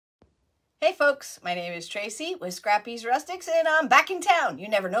Hey folks, my name is Tracy with Scrappy's Rustics and I'm back in town. You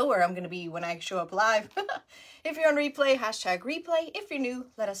never know where I'm going to be when I show up live. If you're on replay, hashtag replay. If you're new,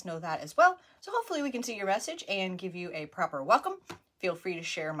 let us know that as well. So hopefully we can see your message and give you a proper welcome. Feel free to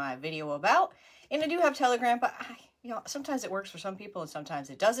share my video about. And I do have Telegram, but sometimes it works for some people and sometimes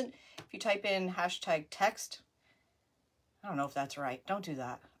it doesn't. If you type in hashtag text, I don't know if that's right. Don't do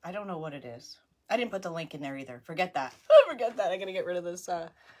that. I don't know what it is. I didn't put the link in there either. Forget that. Forget that. I got to get rid of this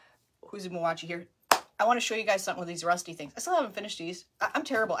who's been watching here. I want to show you guys something with these rusty things. I still haven't finished these. I'm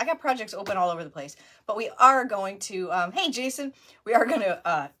terrible. I got projects open all over the place. But we are going to, hey Jason, we are going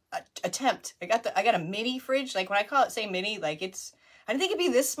to attempt. I got a mini fridge. Like when I say mini, like I didn't think it'd be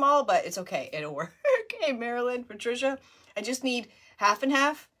this small, but it's okay. It'll work. Okay, Marilyn, Patricia. I just need half and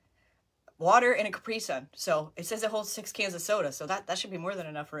half water and a Capri Sun. So it says it holds 6 cans of soda. So that should be more than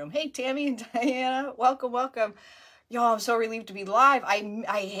enough room. Hey, Tammy and Diana, welcome, welcome. Y'all, I'm so relieved to be live.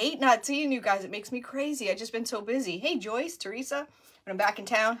 I hate not seeing you guys. It makes me crazy. I've just been so busy. Hey, Joyce, Teresa, when I'm back in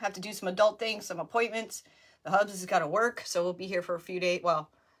town, have to do some adult things, some appointments. The hubs has got to work, so we'll be here for a few days. Well,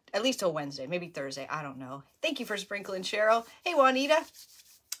 at least till Wednesday, maybe Thursday. I don't know. Thank you for sprinkling, Cheryl. Hey, Juanita,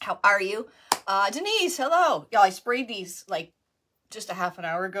 how are you? Denise, hello. Y'all, I sprayed these like just a half an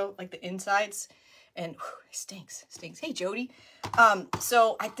hour ago, like the insides, and whew, it stinks. Hey, Jody.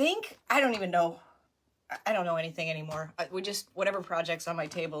 So I think, I don't even know. I don't know anything anymore. We just, whatever project's on my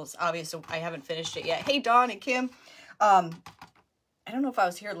table is obvious, so I haven't finished it yet. Hey, Dawn and Kim. I don't know if I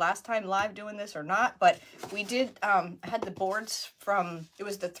was here last time live doing this or not, but we did, I had the boards from, it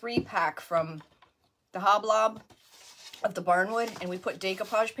was the 3-pack from the Hoblob of the Barnwood, and we put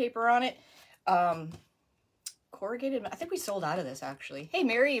decoupage paper on it. Corrugated, I think we sold out of this, actually. Hey,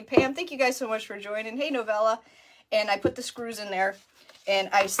 Mary and Pam, thank you guys so much for joining. Hey, Novella. And I put the screws in there, and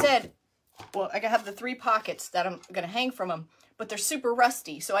I said, well, I have the 3 pockets that I'm going to hang from them, but they're super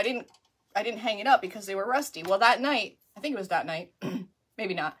rusty. So I didn't hang it up because they were rusty. Well, that night, I think it was that night,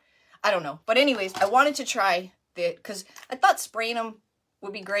 maybe not. I don't know. But anyways, I wanted to try because I thought spraying them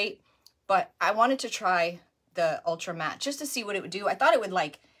would be great, but I wanted to try the Ultra Matte just to see what it would do. I thought it would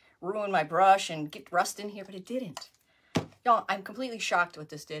like ruin my brush and get rust in here, but it didn't. Y'all, I'm completely shocked what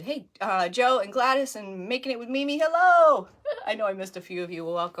this did. Hey, Joe and Gladys and Making It With Mimi, hello! I know I missed a few of you.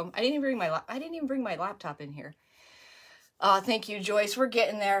 Well, welcome. I didn't even bring my laptop in here. Thank you, Joyce. We're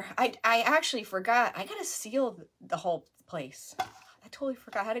getting there. I actually forgot. I gotta seal the whole place. I totally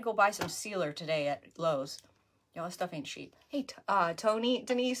forgot. I had to go buy some sealer today at Lowe's. Y'all, this stuff ain't cheap. Hey, Tony,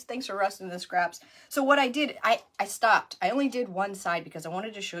 Denise, thanks for rusting the scraps. So what I did, I stopped. I only did one side because I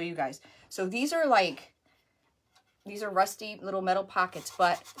wanted to show you guys. So these are like, these are rusty little metal pockets,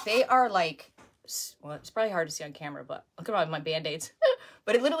 but they are like, well, it's probably hard to see on camera, but look at my Band-Aids.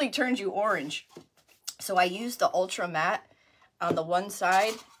 But it literally turns you orange. So I used the Ultra Matte on the one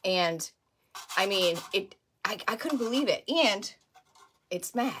side, and I mean, I couldn't believe it. And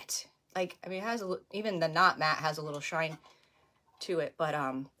it's matte. Like, I mean, it has even the not matte has a little shine to it, but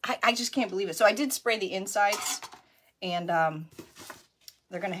I just can't believe it. So I did spray the insides, and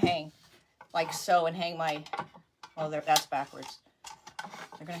they're gonna hang like so, and hang my, well, that's backwards.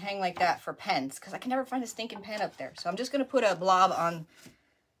 They're gonna hang like that for pens because I can never find a stinking pen up there. So I'm just gonna put a blob on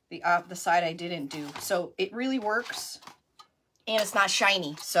the side I didn't do. So it really works, and it's not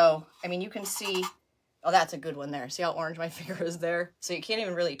shiny. So I mean, you can see. Oh, that's a good one there. See how orange my finger is there? So you can't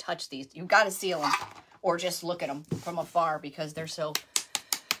even really touch these. You've got to seal them or just look at them from afar because they're so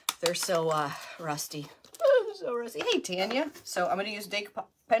rusty. So rusty. Hey, Tanya. So I'm going to use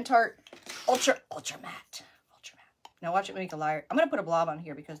Pentart Ultra Matte. Now watch it make a liar. I'm going to put a blob on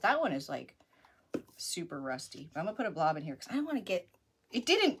here because that one is like super rusty. But I'm going to put a blob in here because I don't want to get... It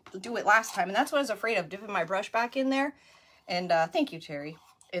didn't do it last time, and that's what I was afraid of, dipping my brush back in there. And thank you, Terry.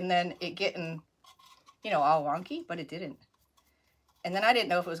 And then it getting... you know, all wonky, but it didn't. And then I didn't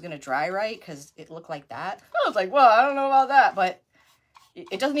know if it was going to dry right because it looked like that. I was like, well, I don't know about that, but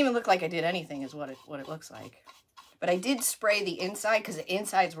it doesn't even look like I did anything is what it looks like. But I did spray the inside because the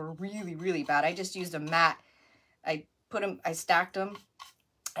insides were really, really bad. I just used a matte. I stacked them,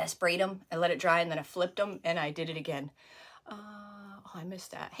 I sprayed them, I let it dry, and then I flipped them, and I did it again. Oh, I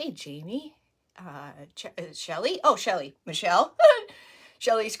missed that. Hey, Jamie. Shelly? Oh, Shelly. Michelle.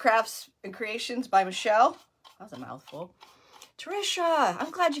 Shelly's Crafts and Creations by Michelle. That was a mouthful. Trisha,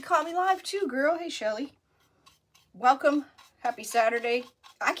 I'm glad you caught me live too, girl. Hey, Shelly. Welcome. Happy Saturday.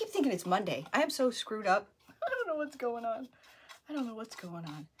 I keep thinking it's Monday. I am so screwed up. I don't know what's going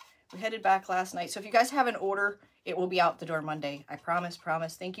on. We headed back last night. So if you guys have an order, it will be out the door Monday. I promise.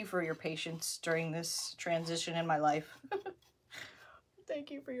 Thank you for your patience during this transition in my life.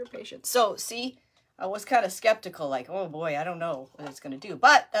 Thank you for your patience. So, see, I was kind of skeptical, like, oh boy, I don't know what it's going to do.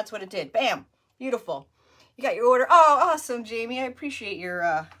 But that's what it did. Bam. Beautiful. You got your order. Oh, awesome, Jamie. I appreciate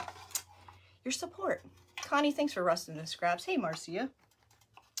your support. Connie, thanks for rusting the scraps. Hey, Marcia.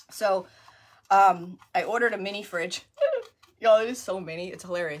 So, I ordered a mini fridge. Y'all, it is so mini. It's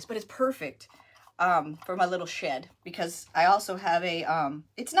hilarious, but it's perfect for my little shed because I also have a,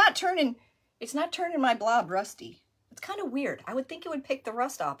 it's not turning my blob rusty. It's kind of weird. I would think it would pick the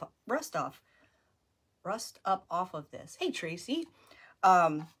rust up off of this. Hey, Tracy.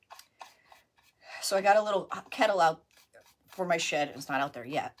 So I got a little kettle out for my shed. It's not out there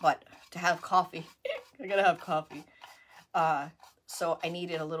yet, but to have coffee, I gotta have coffee. So I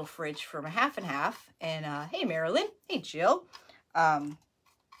needed a little fridge for my half and half. And hey, Marilyn. Hey, Jill.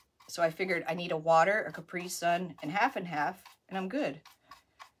 So I figured I need a water, a Capri Sun, and half, and I'm good.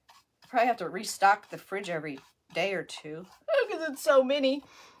 I probably have to restock the fridge every day or two because it's so mini.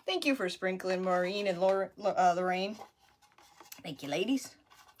 Thank you for sprinkling, Maureen and Lorraine. Thank you, ladies.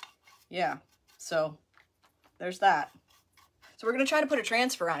 Yeah, so there's that. So we're going to try to put a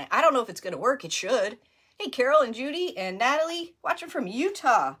transfer on it. I don't know if it's going to work. It should. Hey, Carol and Judy and Natalie, watching from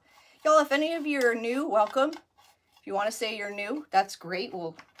Utah. Y'all, if any of you are new, welcome. If you want to say you're new, that's great.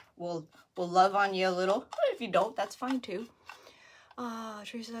 We'll love on you a little. If you don't, that's fine too.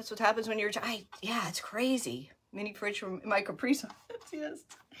 Teresa, that's what happens when you're... yeah, it's crazy. Mini fridge from my Capri Sun. Yes.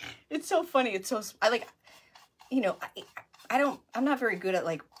 It's so funny. It's so... I'm not very good at,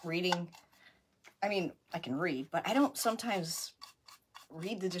 like, reading. I mean, I can read, but I don't sometimes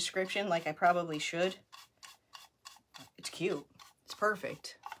read the description like I probably should. It's cute. It's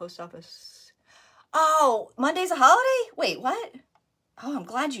perfect. Post office. Oh, Monday's a holiday? Wait, what? Oh, I'm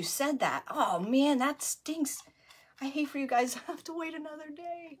glad you said that. Oh, man, that stinks. I hate for you guys to have to wait another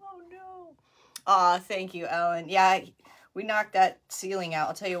day. Oh, no. Aw, thank you, Ellen. Yeah, we knocked that ceiling out.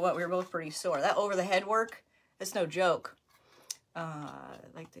 I'll tell you what, we were both pretty sore. That over-the-head work, that's no joke.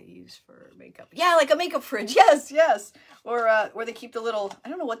 Like they use for makeup. Yeah, like a makeup fridge. Yes, yes. Or where they keep the little, I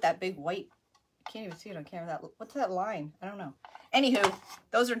don't know what that big white, I can't even see it on camera. What's that line? I don't know. Anywho,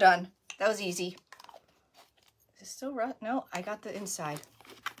 those are done. That was easy. Is it still rough? No, I got the inside.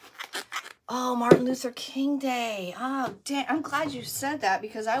 Oh, Martin Luther King Day. Oh, damn. I'm glad you said that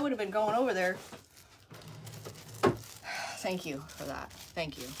because I would have been going over there. Thank you for that.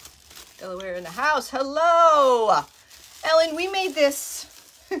 Thank you. Delaware in the house. Hello. Ellen, we made this.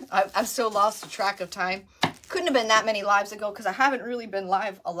 I'm so lost track of time. Couldn't have been that many lives ago because I haven't really been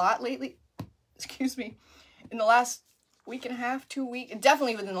live a lot lately. Excuse me. In the last week and a half, 2 weeks.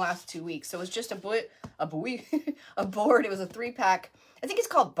 Definitely within the last 2 weeks. So it was just a board. It was a 3-pack. I think it's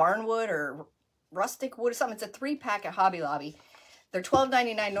called Barnwood or Rustic Wood or something. It's a 3-pack at Hobby Lobby. They're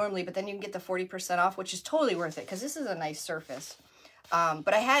 $12.99 normally, but then you can get the 40% off, which is totally worth it because this is a nice surface.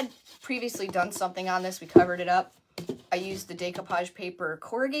 But I had previously done something on this. We covered it up. I used the decoupage paper,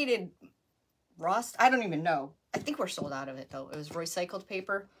 corrugated rust. I don't even know. I think we're sold out of it, though. It was recycled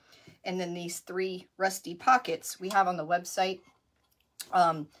paper. And then these 3 rusty pockets we have on the website.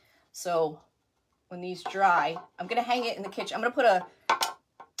 So when these dry, I'm going to hang it in the kitchen. I'm going to put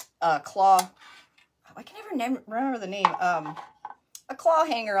a claw. I can never remember the name. A claw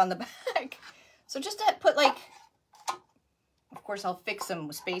hanger on the back. So just to put, like, of course, I'll fix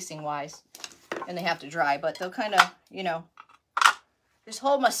them spacing-wise. And they have to dry, but they'll kind of, you know, just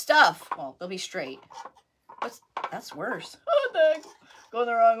hold my stuff. Well, they'll be straight. That's worse. Oh, what the heck? Going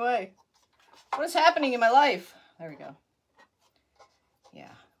the wrong way. What is happening in my life? There we go.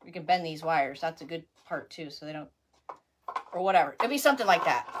 Yeah, we can bend these wires. That's a good part, too, so they don't, or whatever. It'll be something like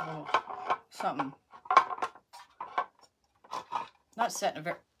that. Something. Not set in a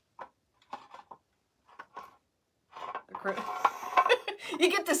very... You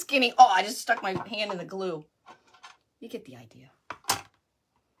get the skinny... Oh, I just stuck my hand in the glue. You get the idea.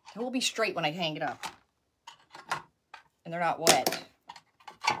 It will be straight when I hang it up. And they're not wet.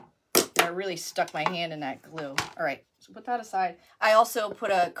 And I really stuck my hand in that glue. All right, so put that aside. I also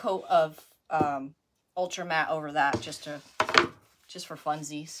put a coat of Ultra Matte over that just for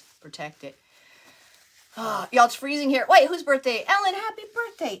funsies. Protect it. Y'all, it's freezing here. Wait, whose birthday? Ellen, happy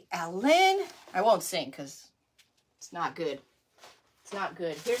birthday, Ellen. I won't sing because it's not good. It's not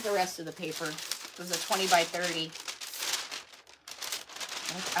good. Here's the rest of the paper. It was a 20 by 30.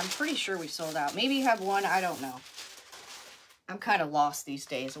 I'm pretty sure we sold out. Maybe you have one. I don't know. I'm kind of lost these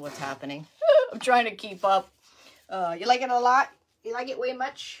days of what's happening. I'm trying to keep up. You like it a lot? You like it way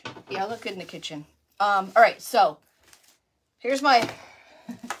much? Yeah, I look good in the kitchen. All right, so here's my...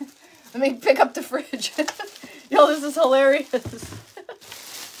 Let me pick up the fridge. Yo, this is hilarious.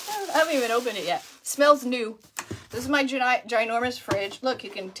 I haven't even opened it yet. Smells new. This is my ginormous fridge. Look, you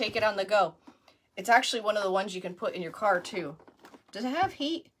can take it on the go. It's actually one of the ones you can put in your car too. Does it have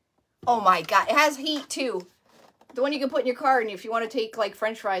heat? Oh my God, it has heat too. The one you can put in your car, and if you want to take like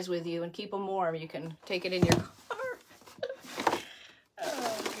French fries with you and keep them warm, you can take it in your car.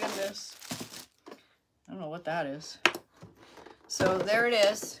 Oh goodness. I don't know what that is. So there it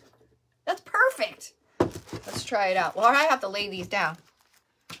is. That's perfect. Let's try it out. Well, I have to lay these down.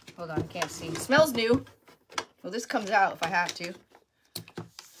 Hold on, I can't see. It smells new. Well, this comes out if I have to.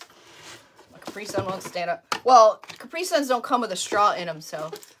 My Capri Sun won't stand up. Well, Capri Suns don't come with a straw in them, so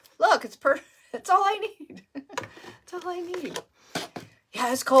look, it's perfect. That's all I need. That's all I need.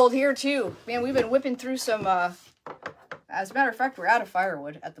 Yeah, it's cold here too. Man, we've been whipping through some, as a matter of fact, we're out of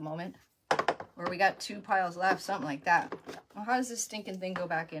firewood at the moment. Or we got 2 piles left, something like that. Well, how does this stinking thing go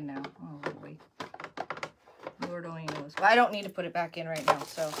back in now? Oh, boy. Lord only knows. Well, I don't need to put it back in right now,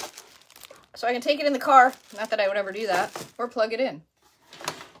 so I can take it in the car. Not that I would ever do that. Or plug it in.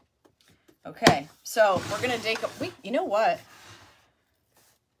 Okay, so we're going to take a... Wait, you know what?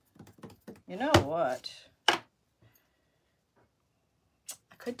 You know what? I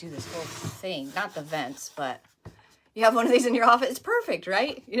could do this whole thing. Not the vents, but... You have one of these in your office. It's perfect,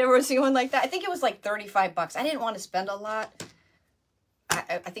 right? You never see one like that. I think it was like 35 bucks. I didn't want to spend a lot.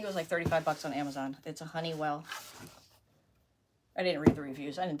 I think it was like 35 bucks on Amazon. It's a Honeywell. I didn't read the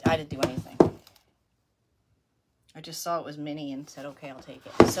reviews. I didn't do anything. I just saw it was mini and said, okay, I'll take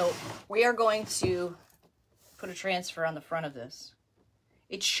it. So we are going to put a transfer on the front of this.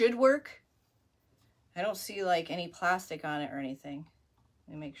 It should work. I don't see like any plastic on it or anything.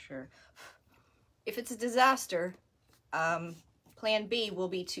 Let me make sure. If it's a disaster, plan B will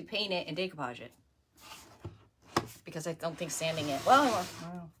be to paint it and decoupage it. Because I don't think sanding it, well,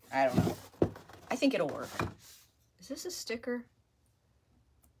 I don't know. I think it'll work. Is this a sticker?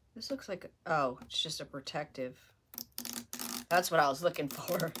 This looks like, oh, it's just a protective. That's what I was looking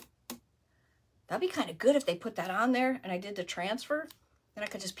for. That'd be kind of good if they put that on there and I did the transfer. Then I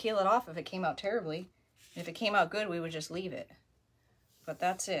could just peel it off if it came out terribly. And if it came out good, we would just leave it. But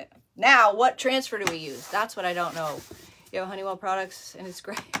that's it. Now, what transfer do we use? That's what I don't know. You have Honeywell products, and it's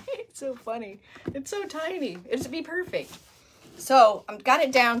great. It's so funny. It's so tiny. It'd be perfect. So, I've got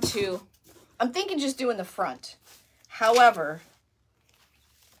it down to, I'm thinking just doing the front. However,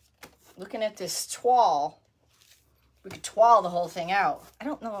 looking at this toile, we could toile the whole thing out. I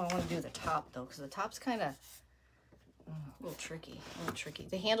don't know if I want to do the top, though, because the top's kind of a little tricky. A little tricky.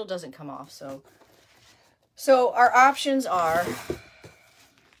 The handle doesn't come off, so... So, our options are...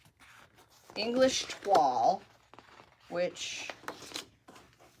 English toile, which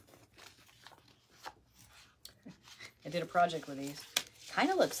I did a project with these. Kind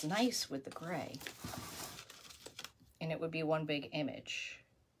of looks nice with the gray. And it would be one big image.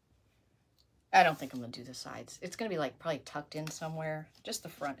 I don't think I'm going to do the sides. It's going to be like probably tucked in somewhere. Just the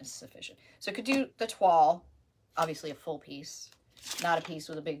front is sufficient. So I could do the toile, obviously a full piece, not a piece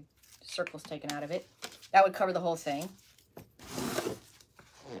with a big circles taken out of it. That would cover the whole thing.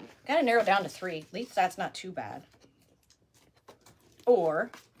 Got to narrow down to 3. At least that's not too bad. Or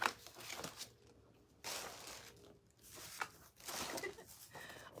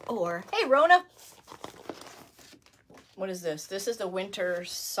hey Rona, what is this? This is the Winter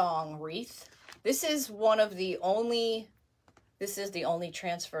Song wreath. This is one of the only. This is the only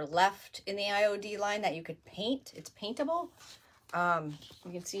transfer left in the IOD line that you could paint. It's paintable.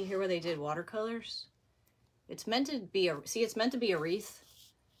 You can see here where they did watercolors. It's meant to be a. See, it's meant to be a wreath.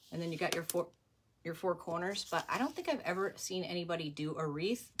 And then you got your four corners, but I don't think I've ever seen anybody do a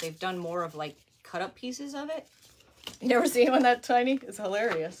wreath. They've done more of like cut up pieces of it. You never seen one that tiny? It's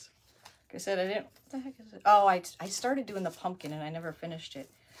hilarious. Like I said, I didn't, what the heck is it? Oh, I started doing the pumpkin and I never finished it.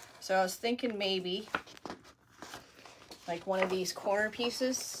 So I was thinking maybe like one of these corner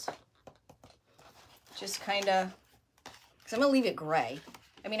pieces. Just kind of, because I'm going to leave it gray.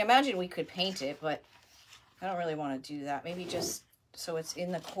 I mean, imagine we could paint it, but I don't really want to do that. Maybe just so it's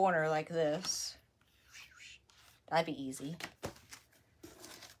in the corner like this. That'd be easy.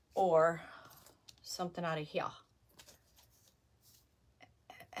 Or something out of here.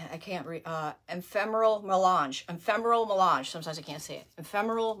 I can't read. Ephemeral melange. Ephemeral melange. Sometimes I can't say it.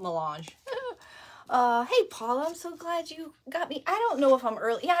 Ephemeral melange. Hey, Paula, I'm so glad you got me. I don't know if I'm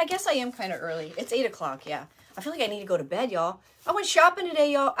early. Yeah, I guess I am kind of early. It's 8 o'clock, yeah. I feel like I need to go to bed, y'all. I went shopping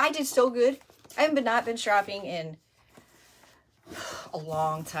today, y'all. I did so good. I haven't not been shopping in a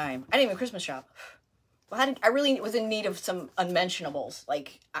long time. I didn't even Christmas shop. Well, I really was in need of some unmentionables.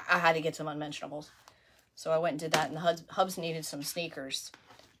 Like, I had to get some unmentionables. So I went and did that, and the Hubs needed some sneakers.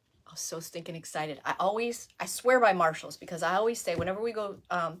 I was so stinking excited. I swear by Marshalls, because I always say, whenever we go,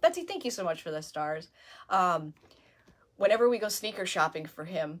 Betsy, thank you so much for the stars. Whenever we go sneaker shopping for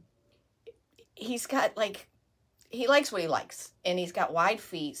him, he's got like, he likes what he likes, and he's got wide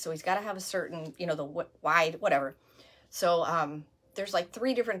feet, so he's got to have a certain, you know, the wide, whatever. So there's like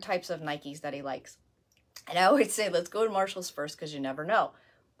 3 different types of Nikes that he likes. And I always say, let's go to Marshall's first, because you never know.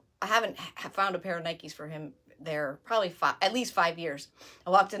 I haven't found a pair of Nikes for him there probably at least 5 years. I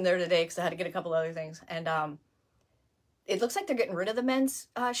walked in there today because I had to get a couple other things, and it looks like they're getting rid of the men's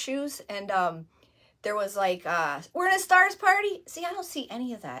shoes, and there was like, we're in a Stars party. See, I don't see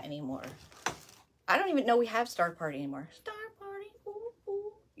any of that anymore. I don't even know we have Star Party anymore. Star Party, ooh,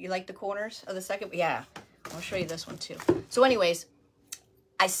 ooh. You like the corners of the second? Yeah, I'll show you this one too. So anyways,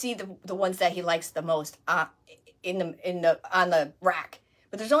 I see the ones that he likes the most on the rack.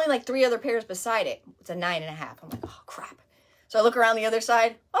 But there's only like 3 other pairs beside it. It's a 9.5. I'm like, oh crap. So I look around the other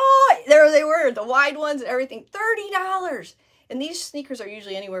side. Oh, there they were, the wide ones and everything, $30. And these sneakers are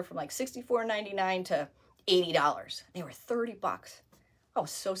usually anywhere from like $64.99 to $80. They were $30. I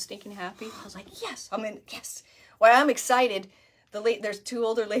was so stinking happy. I was like, yes, I'm in, yes. Well, I'm excited. There's 2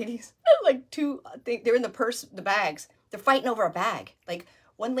 older ladies, like 2, they're in the bags. They're fighting over a bag. Like,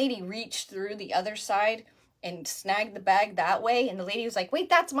 one lady reached through the other side and snagged the bag that way, and the lady was like, wait,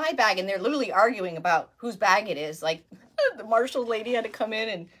 that's my bag. And they're literally arguing about whose bag it is. Like, the Marshall lady had to come in,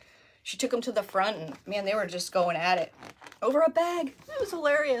 and she took them to the front, and man, they were just going at it over a bag. It was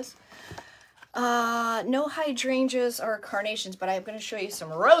hilarious. No hydrangeas or carnations, but I'm going to show you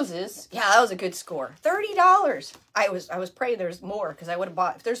some roses. Yeah, that was a good score. $30. I was praying there's more, because I would have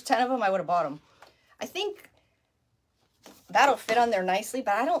bought, if there's 10 of them, I would have bought them. I think that'll fit on there nicely,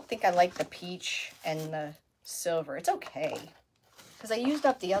 but I don't think I like the peach and the silver. It's okay, because I used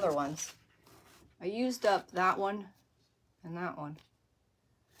up the other ones. I used up that one and that one.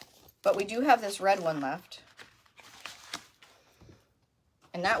 But we do have this red one left.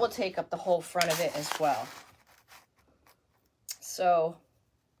 And that will take up the whole front of it as well. So,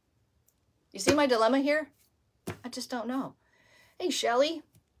 you see my dilemma here? I just don't know. Hey, Shelly.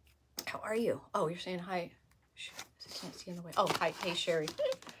 How are you? Oh, you're saying hi. I can't see in the way. Oh, hi. Hey, Sherry.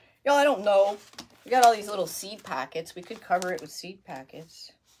 Y'all, I don't know. We got all these little seed packets. We could cover it with seed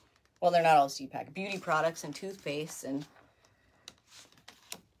packets. Well, they're not all seed packets. Beauty products and toothpaste and...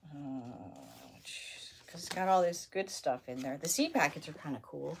 because it's got all this good stuff in there. The seed packets are kind of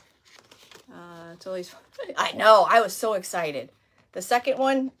cool. It's always... I know. I was so excited. The second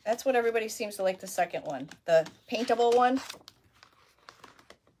one, that's what everybody seems to like, the second one. The paintable one.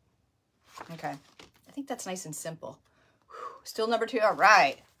 Okay. I think that's nice and simple. Whew. Still number 2. All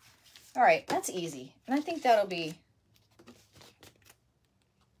right. All right. That's easy. And I think that'll be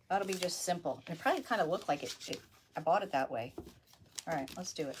just simple. And it probably kind of looked like I bought it that way. All right.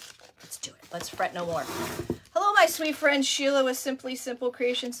 Let's do it. Let's do it. Let's fret no more. Hello, my sweet friend Sheila with Simply Simple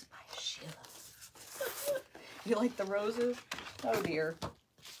Creations. Hi, Sheila. You like the roses? Oh, dear.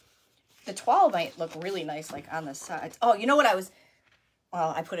 The 12 might look really nice, like on the sides. Oh, you know what I was...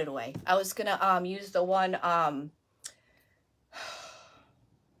 Well, I put it away. I was going to use the one...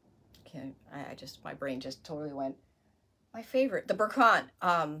 Okay, my brain just totally went. My favorite, the Burkant.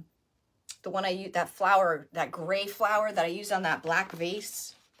 The one I use, that gray flower that I used on that black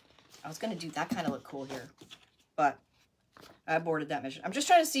vase. I was going to do that, kind of look cool here. But I aborted that mission. I'm just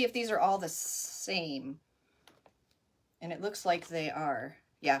trying to see if these are all the same. And it looks like they are.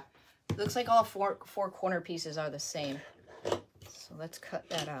 Yeah. It looks like all four corner pieces are the same. So let's cut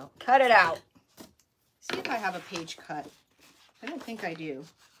that out. Cut it out. See if I have a page cut. I don't think I do.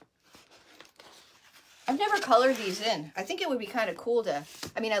 I've never colored these in. I think it would be kind of cool to...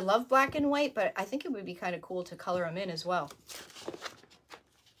 I mean, I love black and white, but I think it would be kind of cool to color them in as well.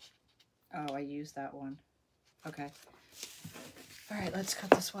 Oh, I used that one. Okay. All right, let's cut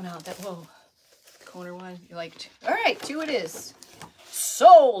this one out. Whoa. Corner one. You liked... All right, 2 it is.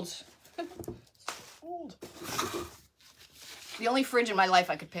 Sold! Sold. The only fridge in my life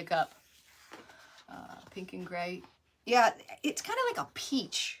I could pick up. Pink and gray. Yeah, it's kind of like a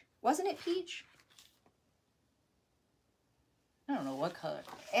peach. Wasn't it peach? I don't know what color.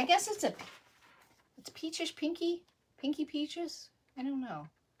 I guess it's peachish pinky? Pinky peaches? I don't know.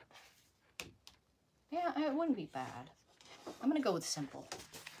 Yeah, it wouldn't be bad. I'm going to go with simple.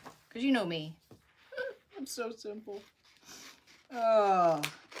 Because you know me. I'm so simple. Oh.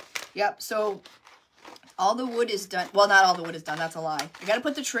 Yep, so all the wood is done. Well, not all the wood is done. That's a lie. I got to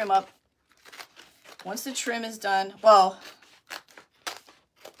put the trim up. Once the trim is done, well,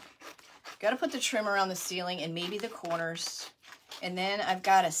 got to put the trim around the ceiling and maybe the corners. And then I've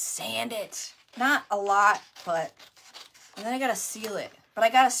got to sand it. Not a lot, but... And then I got to seal it. But I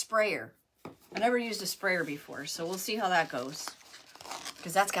got a sprayer. I never used a sprayer before, so we'll see how that goes.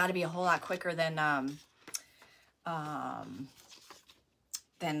 Because that's got to be a whole lot quicker than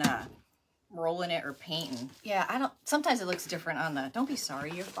rolling it or painting. Yeah, I don't, sometimes it looks different on the, don't be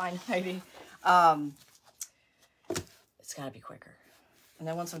sorry, you're fine, Heidi. It's gotta be quicker. And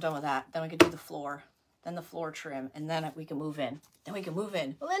then once I'm done with that, then we can do the floor, then the floor trim, and then we can move in. Then we can move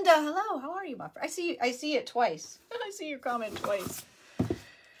in. Linda, hello, how are you, my friend? I see it twice. I see your comment twice.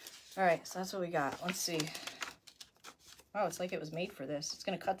 All right, so that's what we got. Let's see. Oh, it's like it was made for this. It's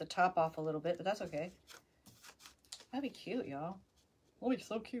gonna cut the top off a little bit, but that's okay. That'd be cute, y'all. That'd be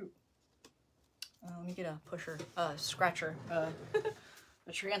so cute. Let me get a pusher, scratcher,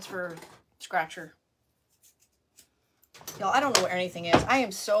 a transfer scratcher. Y'all, I don't know where anything is. I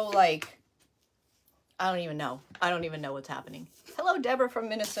am so like, I don't even know. I don't even know what's happening. Hello, Deborah from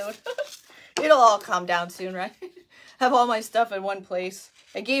Minnesota. It'll all calm down soon, right? Have all my stuff in one place.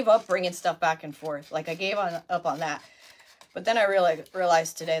 I gave up bringing stuff back and forth. Like, I gave up on that. But then I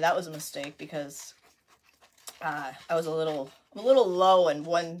realized today that was a mistake because I was a little low in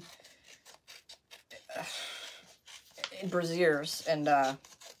one, in brassieres, and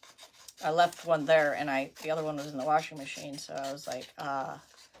I left one there, and the other one was in the washing machine, so I was like,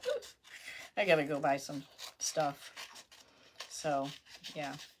 I gotta go buy some stuff. So,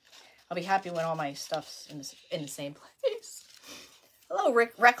 yeah. I'll be happy when all my stuff's in the same place. Hello,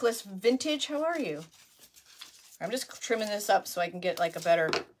 Reckless Vintage, how are you? I'm just trimming this up so I can get like a better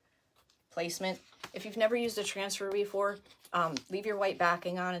placement. If you've never used a transfer before, leave your white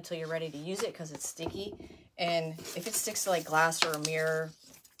backing on until you're ready to use it because it's sticky. And if it sticks to like glass or a mirror,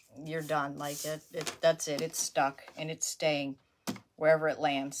 you're done. Like that's it. It's stuck and it's staying wherever it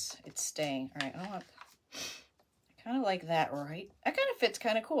lands. It's staying. All right. I kind of like that, right? That kind of fits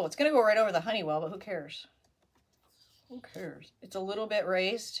kind of cool. It's going to go right over the honeywell, but who cares? Who cares? It's a little bit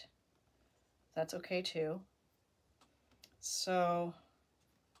raised. That's okay too. So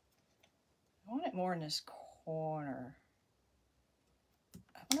I want it more in this corner.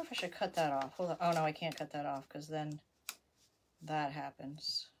 I wonder if I should cut that off. Hold on. Oh no, I can't cut that off because then that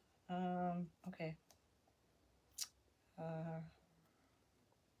happens. Okay.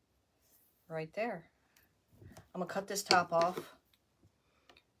 Right there. I'm gonna cut this top off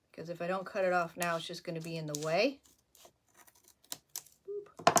because if I don't cut it off now, it's just gonna be in the way.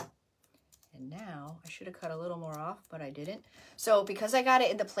 Boop. And now I should have cut a little more off, but I didn't. So because I got it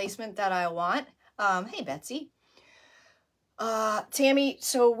in the placement that I want, hey Betsy, Tammy,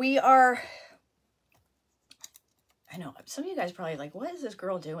 so we are, I know some of you guys probably like, what is this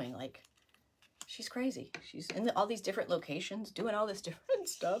girl doing? Like, she's crazy. She's in all these different locations doing all this different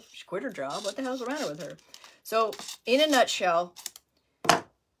stuff. She quit her job. What the hell's the matter with her? So in a nutshell,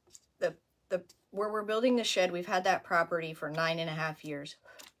 where we're building the shed, we've had that property for 9.5 years.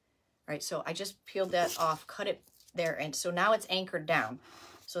 All right, so I just peeled that off, cut it there, and so now it's anchored down.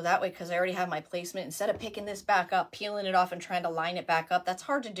 So that way, because I already have my placement, instead of picking this back up, peeling it off and trying to line it back up, that's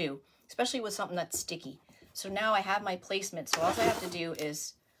hard to do, especially with something that's sticky. So now I have my placement, so all I have to do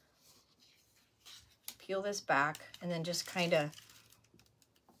is peel this back and then just kind of,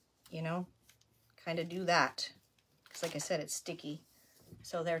 you know, kind of do that. Because like I said, it's sticky.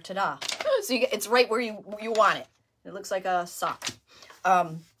 So there, ta-da. So it's right where you want it. It looks like a sock.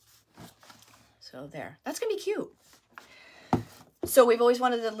 So there. That's going to be cute. So we've always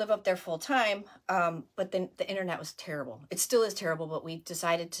wanted to live up there full time, but then the internet was terrible. It still is terrible, but we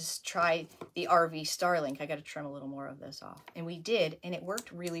decided to try the RV Starlink. I got to trim a little more of this off. And we did, and it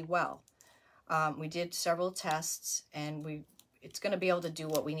worked really well. We did several tests, and it's going to be able to do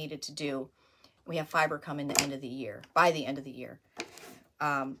what we needed to do. We have fiber coming the end of the year, by the end of the year.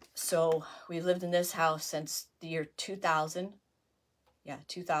 So we've lived in this house since the year 2000. Yeah,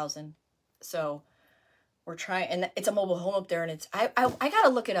 2000. So we're trying, and it's a mobile home up there, and it's, I got to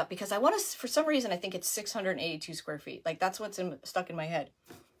look it up because I want to, for some reason, I think it's 682 square feet. Like that's what's stuck in my head,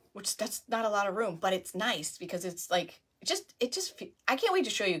 which that's not a lot of room, but it's nice because it's like, I can't wait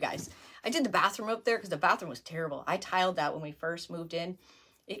to show you guys. I did the bathroom up there because the bathroom was terrible. I tiled that when we first moved in.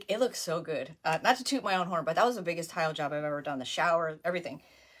 It looks so good. Not to toot my own horn, but that was the biggest tile job I've ever done. The shower, everything.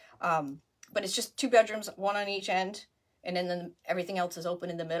 But it's just 2 bedrooms, 1 on each end. And then everything else is open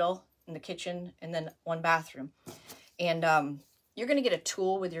in the middle, in the kitchen, and then 1 bathroom. And you're going to get a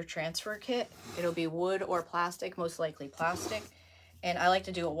tool with your transfer kit. It'll be wood or plastic, most likely plastic. And I like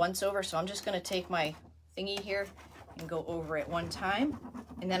to do it once over, so I'm just going to take my thingy here and go over it 1 time.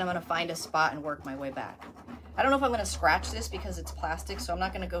 And then I'm going to find a spot and work my way back. I don't know if I'm going to scratch this because it's plastic, so I'm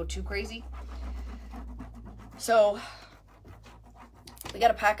not going to go too crazy. So we got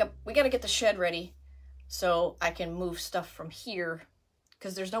to pack up, we got to get the shed ready so I can move stuff from here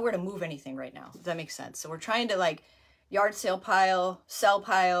because there's nowhere to move anything right now, if that makes sense. So we're trying to like yard sale pile, sell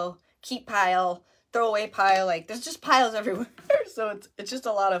pile, keep pile, throw away pile, like there's just piles everywhere. So it's just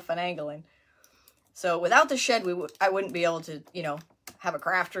a lot of finagling. So without the shed, I wouldn't be able to, you know, have a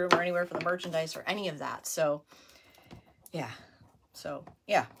craft room or anywhere for the merchandise or any of that. So yeah. So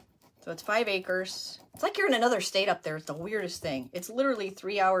yeah. So it's 5 acres. It's like you're in another state up there. It's the weirdest thing. It's literally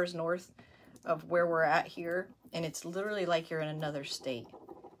 3 hours north of where we're at here. And it's literally like you're in another state.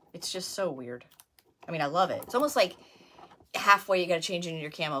 It's just so weird. I mean, I love it. It's almost like halfway you got to change into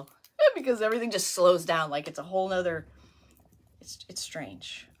your camo because everything just slows down. Like it's a whole nother, it's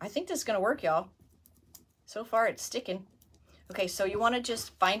strange. I think this is going to work, y'all. So far it's sticking. Okay, so you want to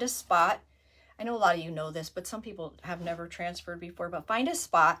just find a spot. I know a lot of you know this, but some people have never transferred before, but find a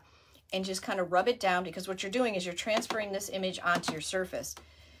spot and just kind of rub it down, because what you're doing is you're transferring this image onto your surface.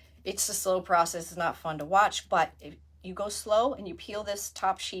 It's a slow process. It's not fun to watch, but if you go slow and you peel this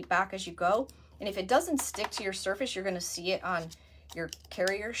top sheet back as you go, and if it doesn't stick to your surface, you're going to see it on your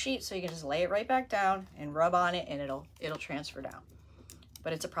carrier sheet. So you can just lay it right back down and rub on it, and it'll transfer down.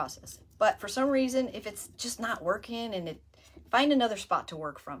 But it's a process. But for some reason, if it's just not working, and find another spot to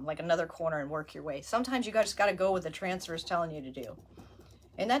work from, like another corner, and work your way. Sometimes you just got to go with the transfer is telling you to do.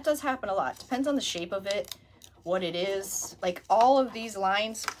 And that does happen a lot. Depends on the shape of it, what it is. Like all of these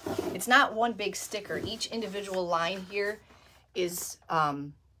lines, it's not one big sticker. Each individual line here is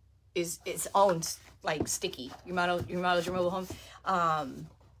its own like sticky. Your model, your mobile home.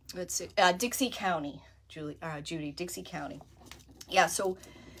 Let's see, Dixie County, Judy, Dixie County. Yeah. So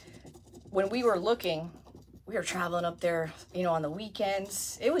when we were looking, we were traveling up there, you know, on the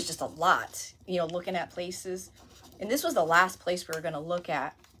weekends. It was just a lot, you know, looking at places. And this was the last place we were going to look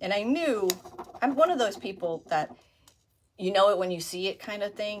at. And I knew, I'm one of those people that you know it when you see it kind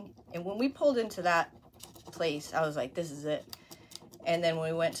of thing. And when we pulled into that place, I was like, this is it. And then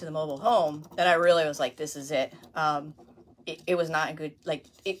when we went to the mobile home, then I really was like, this is it. It was not good. Like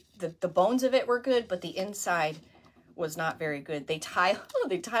the bones of it were good, but the inside was not very good. They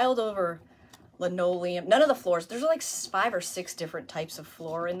tiled over linoleum. None of the floors. There's like 5 or 6 different types of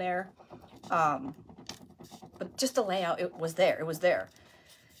floor in there. But just the layout, it was there. It was there.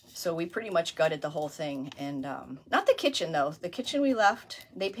 So we pretty much gutted the whole thing. And not the kitchen though. The kitchen we left.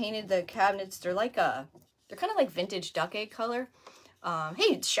 They painted the cabinets. They're kind of like vintage duck egg color.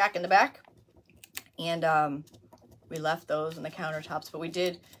 Hey, it's shack in the back. And we left those on the countertops. But we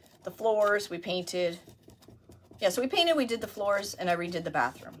did the floors. We painted. Yeah, so we painted. We did the floors, and I redid the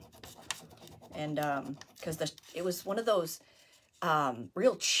bathroom. And because it was one of those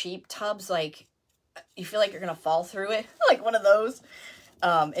real cheap tubs, like you feel like you're gonna fall through it, like one of those.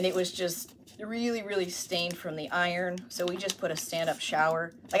 And it was just really, really stained from the iron. So we just put a stand-up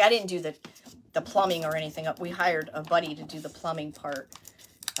shower. Like I didn't do the plumbing or anything up. We hired a buddy to do the plumbing part.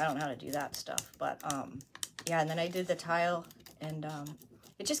 I don't know how to do that stuff, but yeah. And then I did the tile, and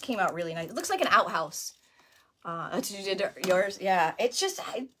it just came out really nice. It looks like an outhouse. That's what you did yours. Yeah, it's just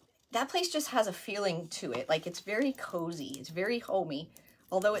that place just has a feeling to it. Like it's very cozy. It's very homey,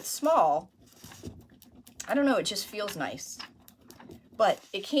 although it's small. I don't know. It just feels nice. But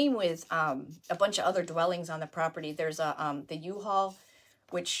it came with a bunch of other dwellings on the property. There's the U-Haul,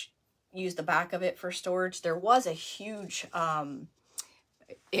 which used the back of it for storage. There was a huge,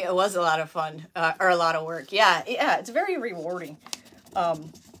 it was a lot of fun, or a lot of work. Yeah, it's very rewarding.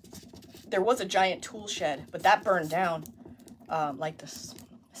 There was a giant tool shed, but that burned down like the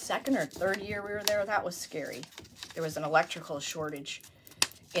 2nd or 3rd year we were there. That was scary. There was an electrical shortage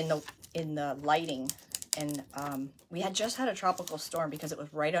in the lighting. And we had just had a tropical storm because it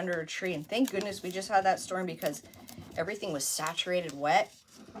was right under a tree. And thank goodness we just had that storm because everything was saturated wet.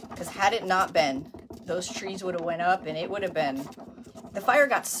 Because had it not been, those trees would have went up and it would have been... The fire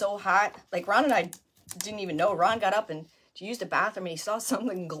got so hot. Like Ron and I didn't even know. Ron got up and to use the bathroom and he saw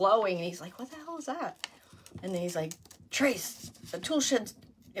something glowing. And he's like, what the hell is that? And then he's like, Trace, the tool shed...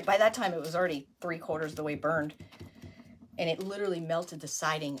 By that time, it was already 3/4 of the way burned. And it literally melted the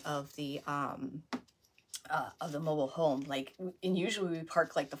siding of the mobile home. Like, and usually we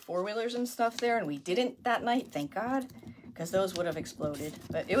park like the 4-wheelers and stuff there, and we didn't that night, thank God, because those would have exploded.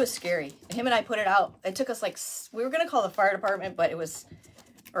 But it was scary. Him and I put it out. It took us like, we were going to call the fire department, but it was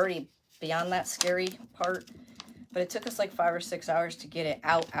already beyond that scary part. But it took us like 5 or 6 hours to get it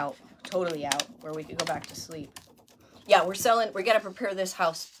out, totally out, where we could go back to sleep. Yeah, we're selling, we got to prepare this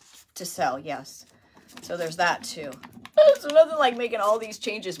house to sell, yes. So there's that too. So nothing like making all these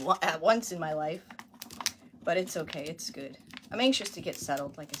changes at once in my life. But it's okay. It's good. I'm anxious to get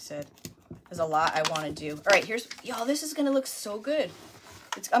settled, like I said. There's a lot I want to do. All right, here's... Y'all, this is going to look so good.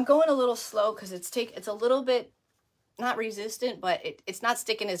 I'm going a little slow because it's a little bit... Not resistant, but it's not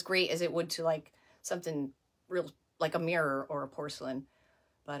sticking as great as it would to, like, something real... Like a mirror or a porcelain.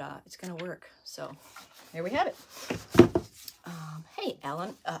 But it's going to work. So, there we have it. Hey,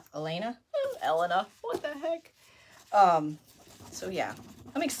 Elena, Elena, what the heck? So yeah,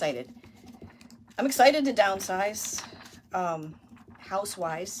 I'm excited. I'm excited to downsize,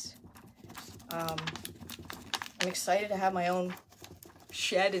 house-wise. I'm excited to have my own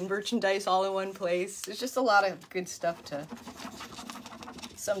shed and merchandise all in one place. There's just a lot of good stuff to...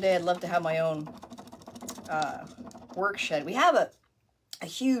 Someday I'd love to have my own work shed. We have a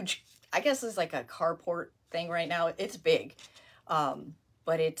huge, I guess it's like a carport thing right now. It's big,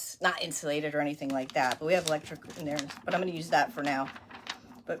 but it's not insulated or anything like that. But we have electric in there, but I'm going to use that for now.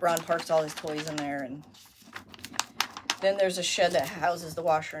 But Ron parks all his toys in there. And then there's a shed that houses the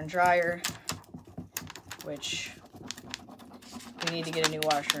washer and dryer, which we need to get a new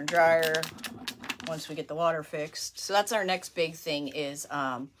washer and dryer once we get the water fixed. So that's our next big thing is,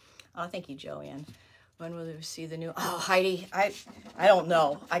 oh, thank you, Joanne. When will we see the new, oh, Heidi, I don't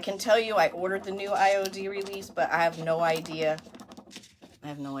know. I can tell you I ordered the new IOD release, but I have no idea. I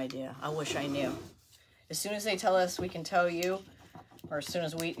have no idea. I wish I knew. As soon as they tell us, we can tell you. Or as soon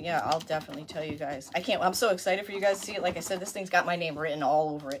as we, yeah, I'll definitely tell you guys. I'm so excited for you guys to see it. Like I said, this thing's got my name written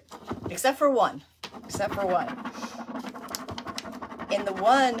all over it. Except for one. Except for one. In the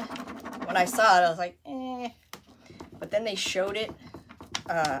one, when I saw it, I was like, eh. But then they showed it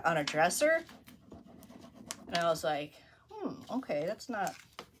on a dresser. And I was like, okay, that's not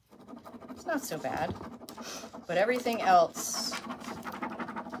so bad. But everything else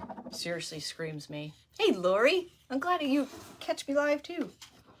seriously screams me. Hey, Lori, I'm glad you catch me live too.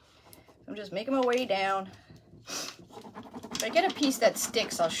 I'm just making my way down. If I get a piece that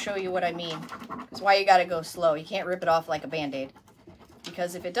sticks, I'll show you what I mean. That's why you gotta go slow. You can't rip it off like a Band-Aid.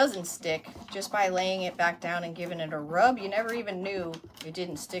 Because if it doesn't stick, just by laying it back down and giving it a rub, you never even knew it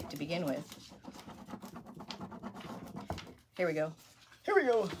didn't stick to begin with. Here we go. Here we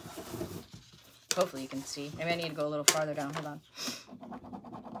go. Hopefully you can see. Maybe I need to go a little farther down. Hold on.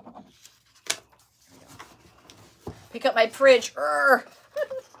 Pick up my fridge. Can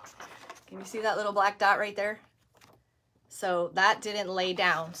you see that little black dot right there? So that didn't lay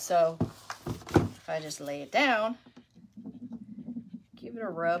down. So if I just lay it down, give it a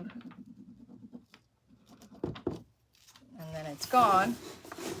rub, and then it's gone.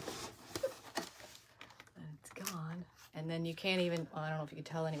 It's gone. And then you can't even, well, I don't know if you can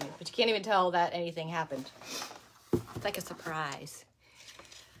tell anyway, but you can't even tell that anything happened. It's like a surprise.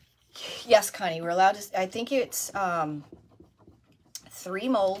 Yes, Connie, we're allowed to, I think it's 3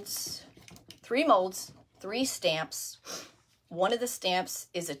 molds, 3 stamps. One of the stamps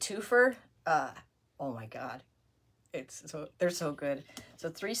is a twofer. Oh my God. They're so good. So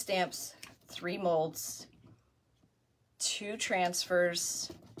 3 stamps, 3 molds, 2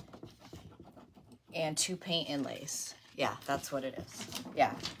 transfers, and 2 paint inlays. Yeah, that's what it is.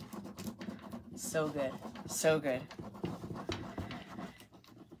 Yeah. So good. So good.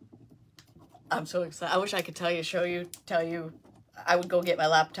 I'm so excited. I wish I could tell you. I would go get my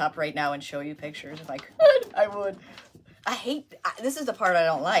laptop right now and show you pictures if I could. I would. This is the part I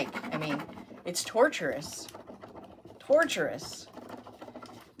don't like. I mean, it's torturous. Torturous.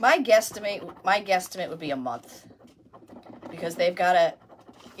 My guesstimate would be a month. Because they've got to,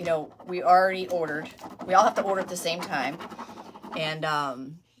 you know, we already ordered. We all have to order at the same time. And,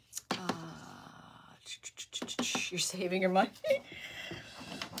 you're saving your money.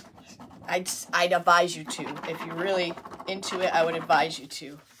 I'd advise you to. If you're really into it, I would advise you to.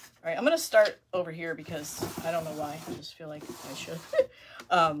 All right, I'm going to start over here because I don't know why. I just feel like I should.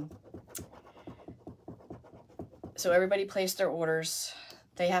 So everybody placed their orders.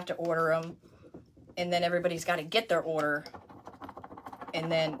 They have to order them. And then everybody's got to get their order. And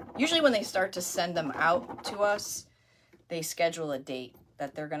then usually when they start to send them out to us, they schedule a date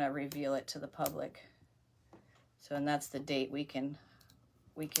that they're going to reveal it to the public. So, and that's the date we can,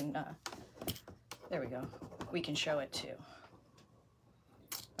 there we go. We can show it too.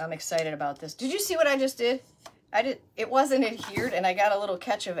 I'm excited about this. Did you see what I just did? It wasn't adhered and I got a little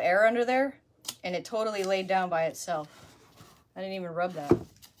catch of air under there and it totally laid down by itself. I didn't even rub that.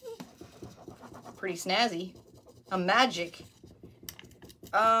 Pretty snazzy. A magic.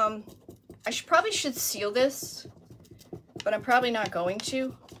 I probably should seal this, but I'm probably not going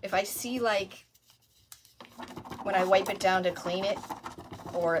to. If I see like, when I wipe it down to clean it,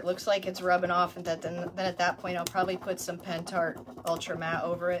 or it looks like it's rubbing off, and then at that point I'll probably put some Pentart Ultra Matte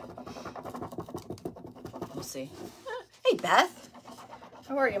over it. We'll see. Hey Beth,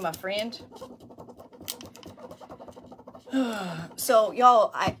 how are you, my friend? So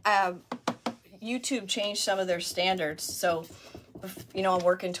y'all, YouTube changed some of their standards, so you know I'm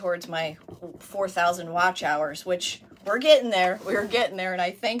working towards my 4,000 watch hours, which we're getting there. We're getting there, and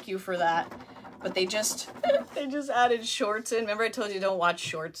I thank you for that. but they just added shorts in. Remember I told you don't watch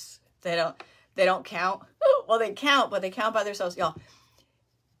shorts. They don't count. Well, they count, but they count by themselves. Y'all,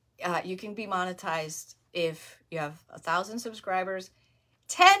 you can be monetized if you have 1,000 subscribers,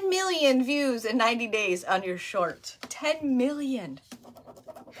 10 million views in 90 days on your short. 10 million.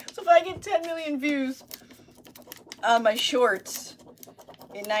 So if I get 10 million views on my shorts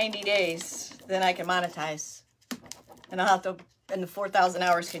in 90 days, then I can monetize. And I'll have to, and the 4,000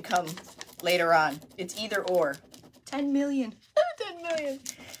 hours can come later on. It's either or. 10 million. 10 million.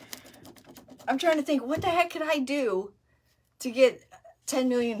 I'm trying to think, what the heck could I do to get 10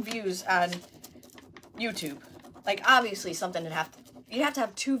 million views on YouTube? Like, obviously something you'd have to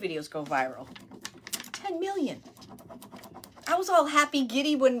have 2 videos go viral. 10 million. I was all happy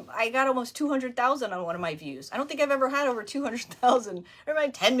giddy when I got almost 200,000 on one of my views. I don't think I've ever had over 200,000.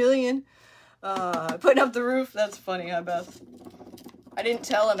 Everybody, 10 million. Putting up the roof. That's funny, huh, Beth? I didn't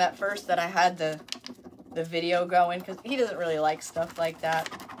tell him at first that I had the video going because he doesn't really like stuff like that.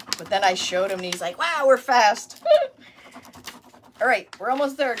 But then I showed him and he's like, wow, we're fast. All right, we're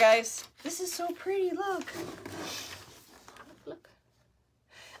almost there, guys. This is so pretty. Look. Look.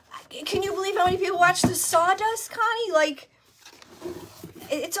 Can you believe how many people watch the sawdust, Connie? Like,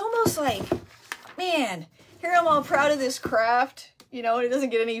 it's almost like, man, here I'm all proud of this craft, you know, and it doesn't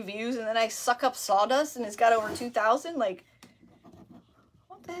get any views, and then I suck up sawdust and it's got over 2,000. Like,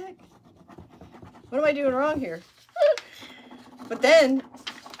 what the heck? What am I doing wrong here? But then,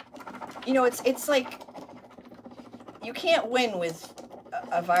 you know, it's like, you can't win with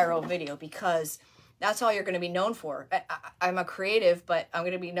a viral video because that's all you're going to be known for. I'm a creative, but I'm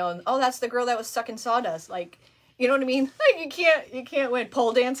going to be known, oh, that's the girl that was sucking sawdust. Like, you know what I mean? Like, you can't win.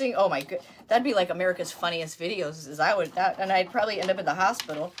 Pole dancing, oh my god, that'd be like America's Funniest Videos. Is I would that, and I'd probably end up in the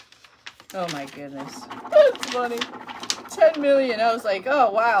hospital. Oh my goodness, that's funny. 10 million. I was like, oh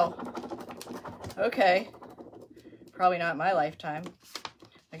wow. Okay, probably not in my lifetime.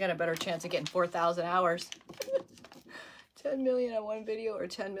 I got a better chance of getting 4,000 hours. 10 million on one video or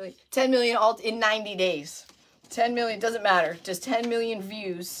 10 million? 10 million all in 90 days. 10 million, doesn't matter. Just 10 million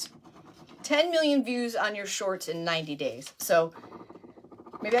views. 10 million views on your shorts in 90 days. So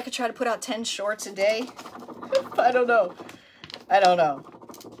maybe I could try to put out 10 shorts a day. I don't know. I don't know.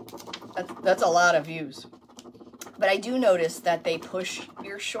 That's a lot of views. But I do notice that they push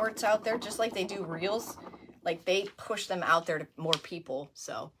your shorts out there just like they do reels. Like, they push them out there to more people.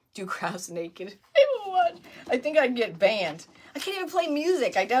 So, do crafts naked. What? I think I'd get banned. I can't even play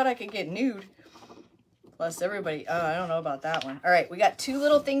music. I doubt I could get nude. Plus, everybody... Oh, I don't know about that one. All right, we got 2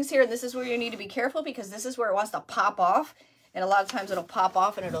 little things here. And this is where you need to be careful because this is where it wants to pop off. And a lot of times it'll pop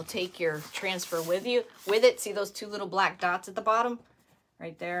off and it'll take your transfer with it. See those 2 little black dots at the bottom?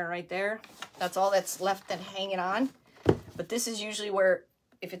 Right there and right there. That's all that's left and hanging on. But this is usually where,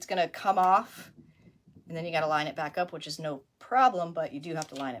 if it's going to come off... And then you got to line it back up, which is no problem, but you do have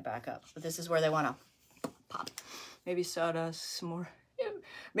to line it back up. But this is where they want to pop. Maybe sawdust some more. Yeah,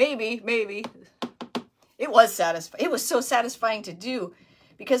 maybe. It was satisfying. It was so satisfying to do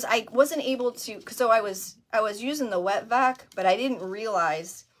because I wasn't able to, so I was using the wet vac, but I didn't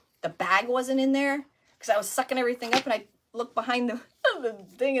realize the bag wasn't in there because I was sucking everything up and I looked behind the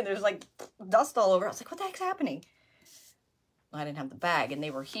thing and there's like dust all over. I was like, what the heck's happening? Well, I didn't have the bag and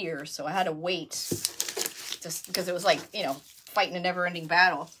they were here, so I had to wait. Just because it was like, you know, fighting a never-ending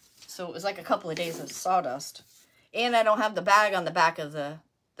battle. So it was like a couple of days of sawdust. And I don't have the bag on the back of the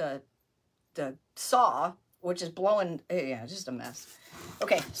saw, which is blowing. Yeah, just a mess.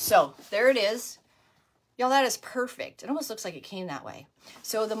 Okay, so there it is. Y'all, that is perfect. It almost looks like it came that way.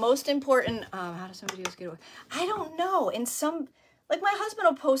 So the most important, how do some videos get away? I don't know. In some, like my husband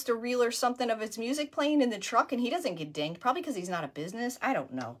will post a reel or something of his music playing in the truck and he doesn't get dinged. Probably because he's not a business. I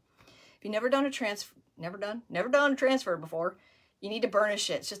don't know. If you've never done a transfer, never done a transfer before, you need to burnish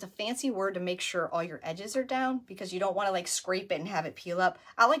it. It's just a fancy word to make sure all your edges are down because you don't want to like scrape it and have it peel up.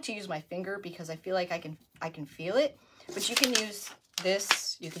 I like to use my finger because I feel like I can feel it. But you can use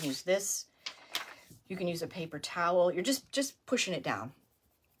this, you can use this, you can use a paper towel. You're just pushing it down.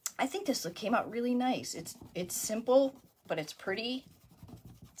 I think this look came out really nice. It's simple, but it's pretty.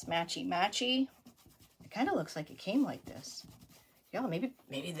 It's matchy. It kind of looks like it came like this. Yeah, maybe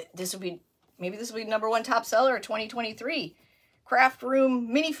this will be #1 top seller of 2023. Craft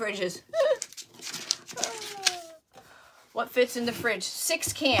room mini fridges. What fits in the fridge?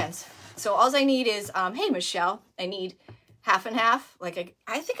 6 cans. So all I need is, hey Michelle, I need half and half. Like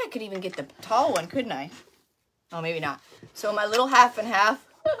I think I could even get the tall one, couldn't I? Oh, maybe not. So my little half and half.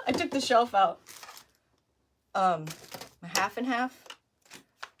 I took the shelf out. My half and half.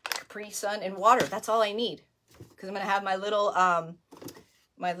 Capri Sun and water. That's all I need. Because I'm gonna have my little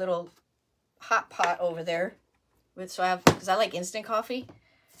hot pot over there. So I have, because I like instant coffee.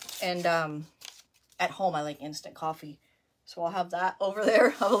 And at home I like instant coffee. So I'll have that over there.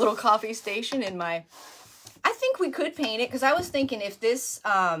 I have a little coffee station in my... I think we could paint it, because I was thinking if this...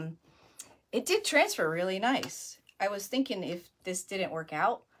 it did transfer really nice. I was thinking if this didn't work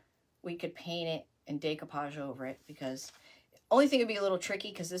out, we could paint it and decoupage over it, because only thing would be a little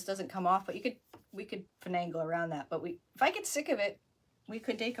tricky because this doesn't come off, but we could finagle around that. But if I get sick of it, we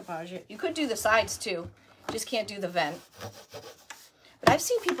could decoupage it. You could do the sides too, just can't do the vent. But I've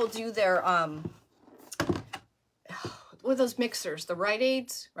seen people do their with those mixers, the Rite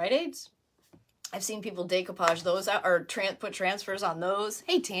Aids. I've seen people decoupage those out, or put transfers on those.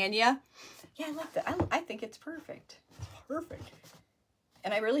 Hey Tanya, yeah, I like that. I think it's perfect. It's perfect.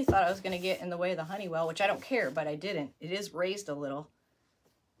 And I really thought I was going to get in the way of the Honeywell, which I don't care, but I didn't. It is raised a little,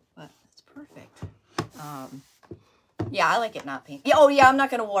 but it's perfect. Yeah, I like it not paint. Yeah, oh yeah, I'm not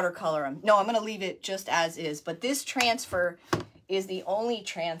going to watercolor them. No, I'm going to leave it just as is. But this transfer is the only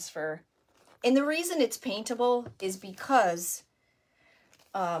transfer. And the reason it's paintable is because,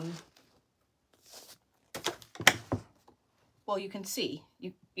 well, you can see.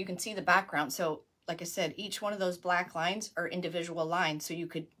 You can see the background. So, like I said, each one of those black lines are individual lines, so you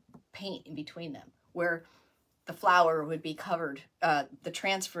could paint in between them. Where the flower would be covered, the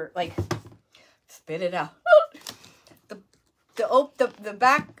transfer, like, spit it out.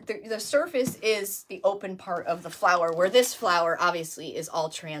 The surface is the open part of the flower, where this flower obviously is all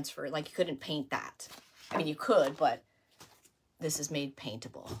transfer. Like, you couldn't paint that. I mean, you could, but this is made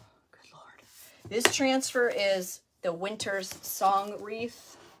paintable. Good Lord. This transfer is the Winter's Song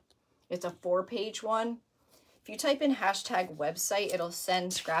Wreath. It's a 4-page one. If you type in #website, it'll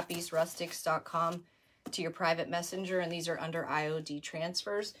send scrappysrustics.com to your private messenger, and these are under IOD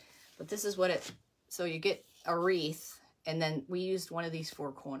transfers. But this is what it, so you get a wreath, and then we used one of these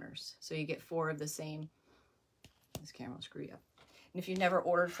 4 corners. So you get 4 of the same. This camera will screw you up. And if you've never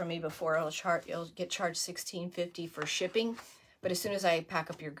ordered from me before, you'll get charged $16.50 for shipping. But as soon as I pack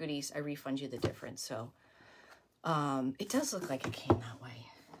up your goodies, I refund you the difference. So it does look like it came that way.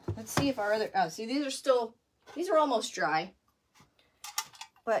 Let's see if our other, oh, see, these are almost dry,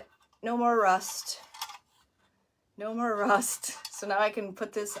 but no more rust. No more rust. So now I can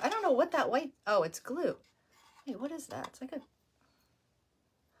put this, I don't know what that white, oh, it's glue. Hey, what is that? It's like a,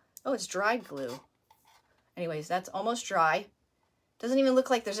 oh, it's dried glue. Anyways, that's almost dry. Doesn't even look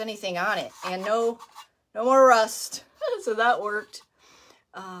like there's anything on it. And no more rust. So that worked.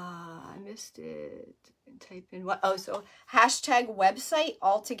 I missed it. Type in what? Oh, so #website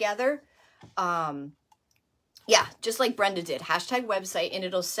all together. Yeah, just like Brenda did. #website, and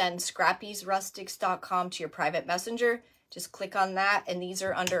it'll send scrappysrustics.com to your private messenger. Just click on that, and these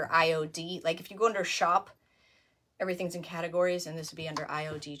are under IOD. Like if you go under shop, everything's in categories, and this would be under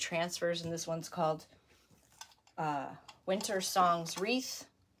IOD transfers. And this one's called Winter Songs Wreath,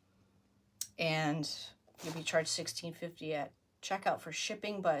 and you'll be charged $16.50 at checkout for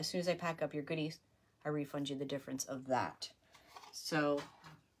shipping. But as soon as I pack up your goodies, I refund you the difference of that. So,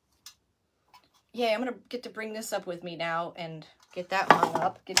 yeah, I'm going to get to bring this up with me now and get that hung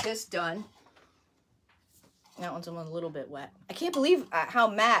up, get this done. That one's a little bit wet. I can't believe how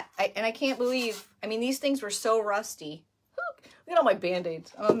matte, I can't believe, I mean, these things were so rusty. Look at all my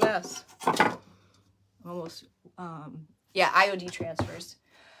Band-Aids. I'm a mess. Almost, yeah, IOD transfers.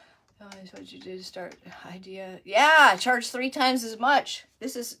 That's what you did to start idea. Yeah, I charged 3 times as much.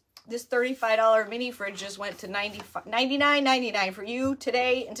 This $35 mini fridge just went to $99.99 for you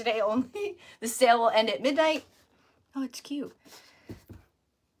today and today only. The sale will end at midnight. Oh, it's cute.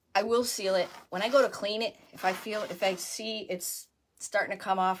 I will seal it when I go to clean it. If I see it's starting to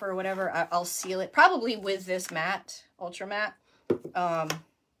come off or whatever, I'll seal it. Probably with this matte, ultra matte. I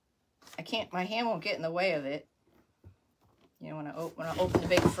can't. My hand won't get in the way of it. You know, when I open the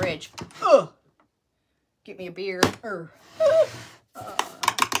big fridge. Ugh. Get me a beer.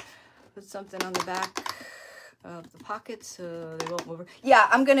 Put something on the back of the pockets so they won't move. Yeah,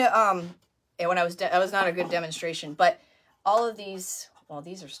 I'm gonna yeah, when I was not a good demonstration, but all of these, well,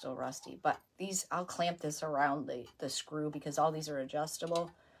 these are still rusty, but these, I'll clamp this around the screw because all these are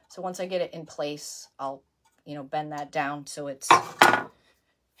adjustable. So once I get it in place, I'll, you know, bend that down so it's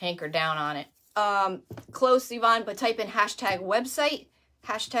hankered down on it. Close, Yvonne, but type in #website,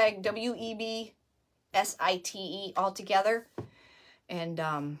 #WEBSITE all together.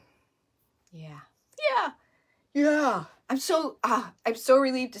 And yeah. I'm so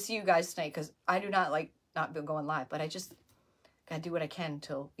relieved to see you guys tonight, because I do not like not going live, but I just gotta do what I can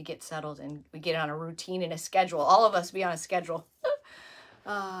until we get settled and we get on a routine and a schedule. All of us be on a schedule.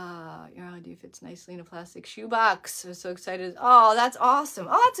 Yeah, do fits nicely in a plastic shoebox. I'm so excited. Oh, that's awesome.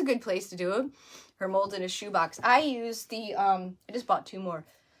 Oh, that's a good place to do it. Her mold in a shoebox. I use the, I just bought 2 more.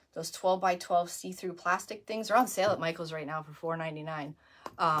 Those 12 by 12 see-through plastic things. They're on sale at Michael's right now for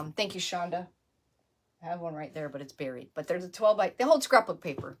 $4.99. Thank you, Shonda. I have one right there, but it's buried. But there's a 12 by, they hold scrapbook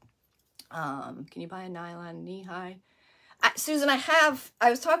paper. Can you buy a nylon knee-high? Susan, I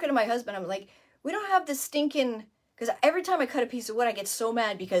was talking to my husband. I'm like, we don't have this stinking, because every time I cut a piece of wood, I get so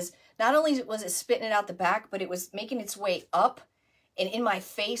mad because not only was it spitting it out the back, but it was making its way up and in my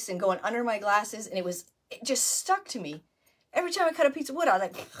face and going under my glasses. And it just stuck to me. Every time I cut a piece of wood, I was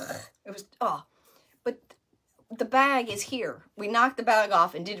like, it was, oh. But the bag is here. We knocked the bag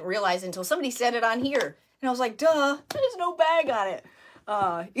off and didn't realize until somebody said it on here. And I was like, duh, there's no bag on it.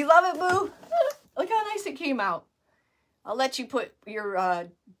 You love it, boo? Look how nice it came out. I'll let you put your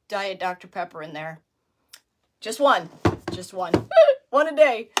Diet Dr. Pepper in there. Just one. Just one. One a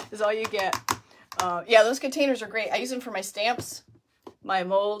day is all you get. Yeah, those containers are great. I use them for my stamps, my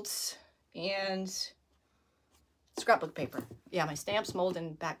molds, and scrapbook paper. Yeah, my stamps, mold,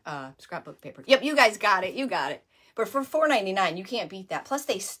 and back scrapbook paper. Yep, you guys got it. You got it. But for $4.99, you can't beat that. Plus,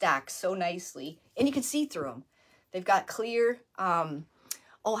 they stack so nicely, and you can see through them. They've got clear.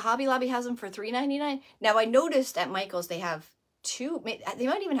 Oh, Hobby Lobby has them for $3.99. Now, I noticed at Michael's they have 2. They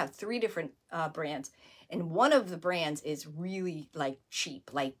might even have 3 different brands, and one of the brands is really like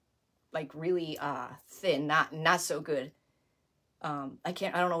cheap, like really thin, not so good. I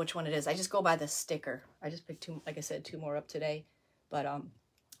don't know which one it is. I just go by the sticker. I just picked 2, like I said, 2 more up today. But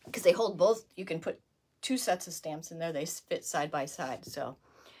because they hold both, you can put 2 sets of stamps in there. They fit side by side. So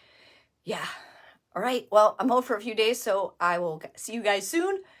yeah. All right. Well, I'm home for a few days, so I will see you guys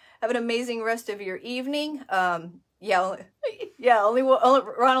soon. Have an amazing rest of your evening. Yeah,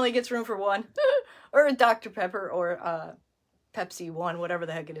 Ron only gets room for 1, or a Dr. Pepper, or Pepsi 1, whatever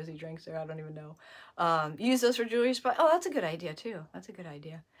the heck it is he drinks there. I don't even know. Use those for jewelry spot. Oh, that's a good idea too. That's a good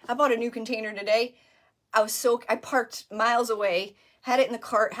idea. I bought a new container today. I parked miles away, had it in the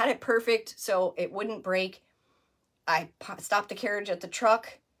cart, had it perfect so it wouldn't break. I stopped the carriage at the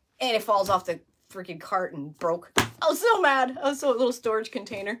truck, and it falls off the freaking cart and broke. I was so mad. I was so, a little storage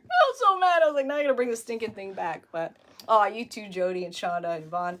container. I was so mad. I was like, now I gotta bring the stinking thing back. But oh, you too, Jody and Shonda and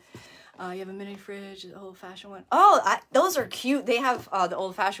Yvonne. You have a mini fridge, the old-fashioned one. Oh, those are cute. They have, the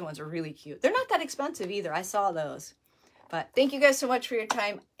old-fashioned ones are really cute. They're not that expensive either. I saw those. But thank you guys so much for your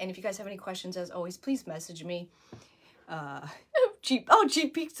time. And if you guys have any questions, as always, please message me.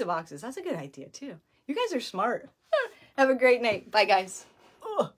 Cheap pizza boxes. That's a good idea, too. You guys are smart. Have a great night. Bye, guys. Ugh.